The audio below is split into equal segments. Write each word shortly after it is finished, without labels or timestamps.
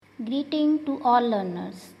Greeting to all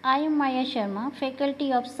learners. I am Maya Sharma,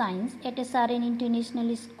 Faculty of Science at SRN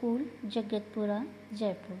International School, Jagatpura,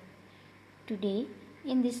 Jaipur. Today,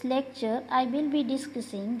 in this lecture, I will be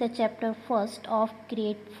discussing the chapter first of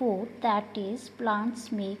grade 4, that is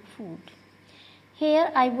Plants Make Food.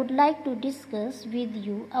 Here I would like to discuss with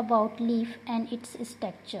you about leaf and its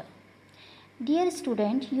structure. Dear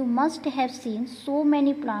student, you must have seen so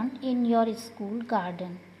many plants in your school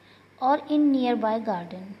garden or in nearby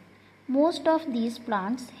garden. Most of these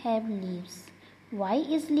plants have leaves. Why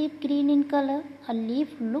is leaf green in color? A leaf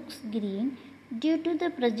looks green due to the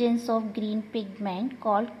presence of green pigment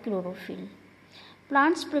called chlorophyll.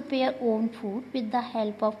 Plants prepare own food with the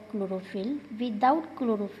help of chlorophyll. Without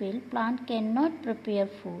chlorophyll, plant cannot prepare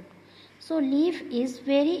food. So leaf is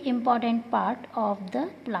very important part of the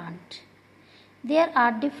plant. There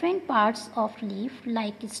are different parts of leaf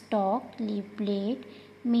like stalk, leaf blade,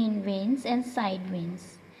 main veins and side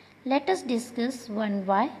veins. Let us discuss one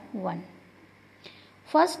by one.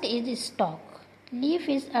 First is stalk. Leaf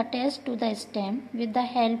is attached to the stem with the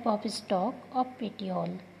help of stalk or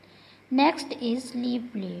petiole. Next is leaf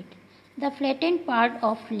blade. The flattened part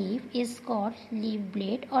of leaf is called leaf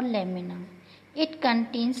blade or lamina. It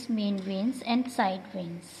contains main veins and side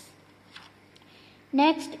veins.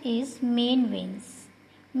 Next is main veins.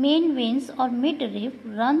 Main veins or midrib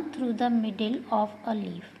run through the middle of a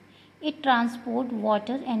leaf. It transports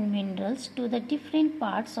water and minerals to the different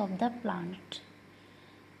parts of the plant.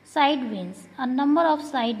 Side veins. A number of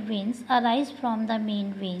side veins arise from the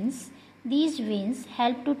main veins. These veins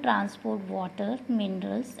help to transport water,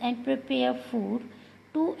 minerals and prepare food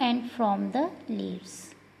to and from the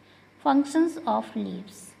leaves. Functions of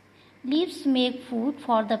leaves. Leaves make food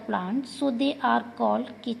for the plant, so they are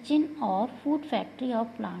called kitchen or food factory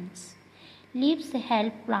of plants. Leaves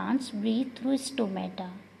help plants breathe through stomata.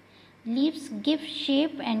 Leaves give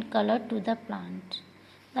shape and color to the plant.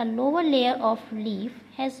 The lower layer of leaf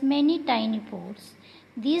has many tiny pores.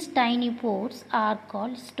 These tiny pores are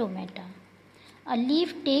called stomata. A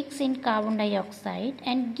leaf takes in carbon dioxide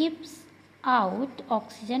and gives out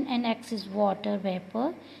oxygen and excess water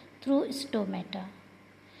vapor through stomata.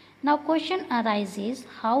 Now question arises,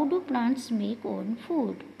 how do plants make own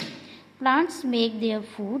food? Plants make their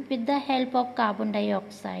food with the help of carbon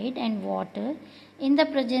dioxide and water in the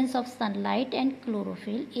presence of sunlight, and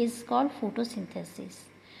chlorophyll is called photosynthesis.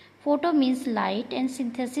 Photo means light and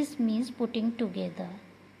synthesis means putting together.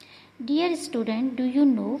 Dear student, do you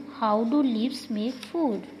know how do leaves make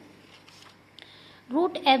food?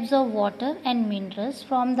 Root absorb water and minerals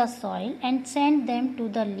from the soil and send them to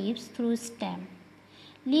the leaves through stem.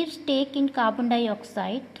 Leaves take in carbon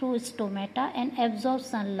dioxide through stomata and absorb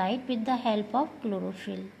sunlight with the help of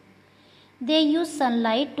chlorophyll. They use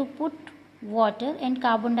sunlight to put water and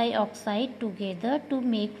carbon dioxide together to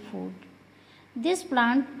make food. This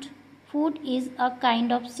plant food is a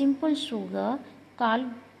kind of simple sugar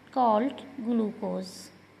called glucose.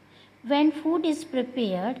 When food is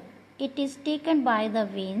prepared, it is taken by the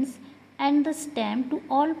veins and the stem to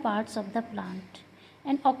all parts of the plant,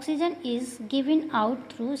 and oxygen is given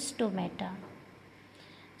out through stomata.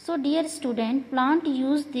 So dear student, plants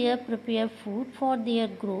use their prepared food for their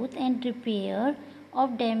growth and repair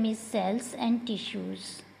of damaged cells and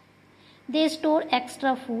tissues. They store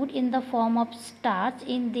extra food in the form of starch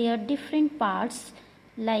in their different parts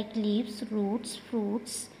like leaves, roots,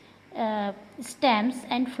 fruits, stems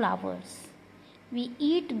and flowers. We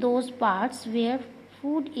eat those parts where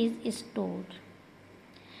food is stored.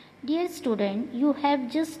 Dear student, you have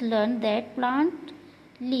just learned that plant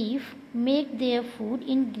leaf make their food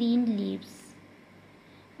in green leaves.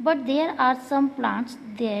 But there are some plants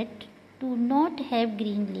that do not have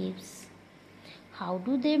green leaves. How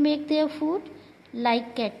do they make their food?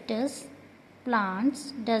 Like cactus,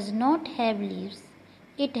 plants does not have leaves.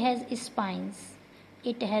 It has spines.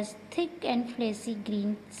 It has thick and fleshy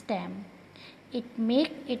green stem. It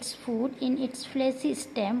makes its food in its fleshy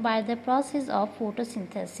stem by the process of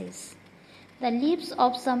photosynthesis. The leaves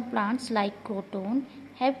of some plants like croton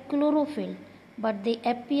have chlorophyll, but they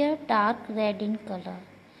appear dark red in color.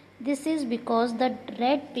 This is because the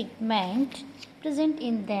red pigment present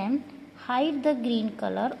in them hide the green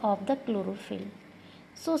color of the chlorophyll.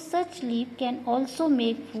 So such leaf can also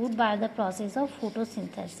make food by the process of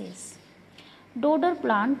photosynthesis. Dodder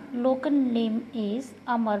plant, local name is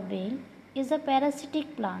amarvale, is a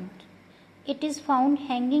parasitic plant. It is found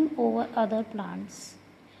hanging over other plants.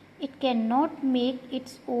 It cannot make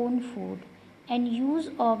its own food and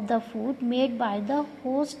use of the food made by the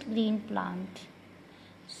host green plant.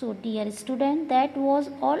 So dear student, that was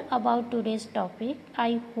all about today's topic.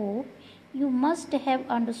 I hope you must have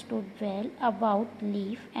understood well about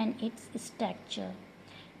leaf and its structure.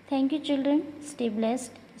 Thank you children. Stay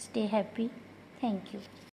blessed. Stay happy. Thank you.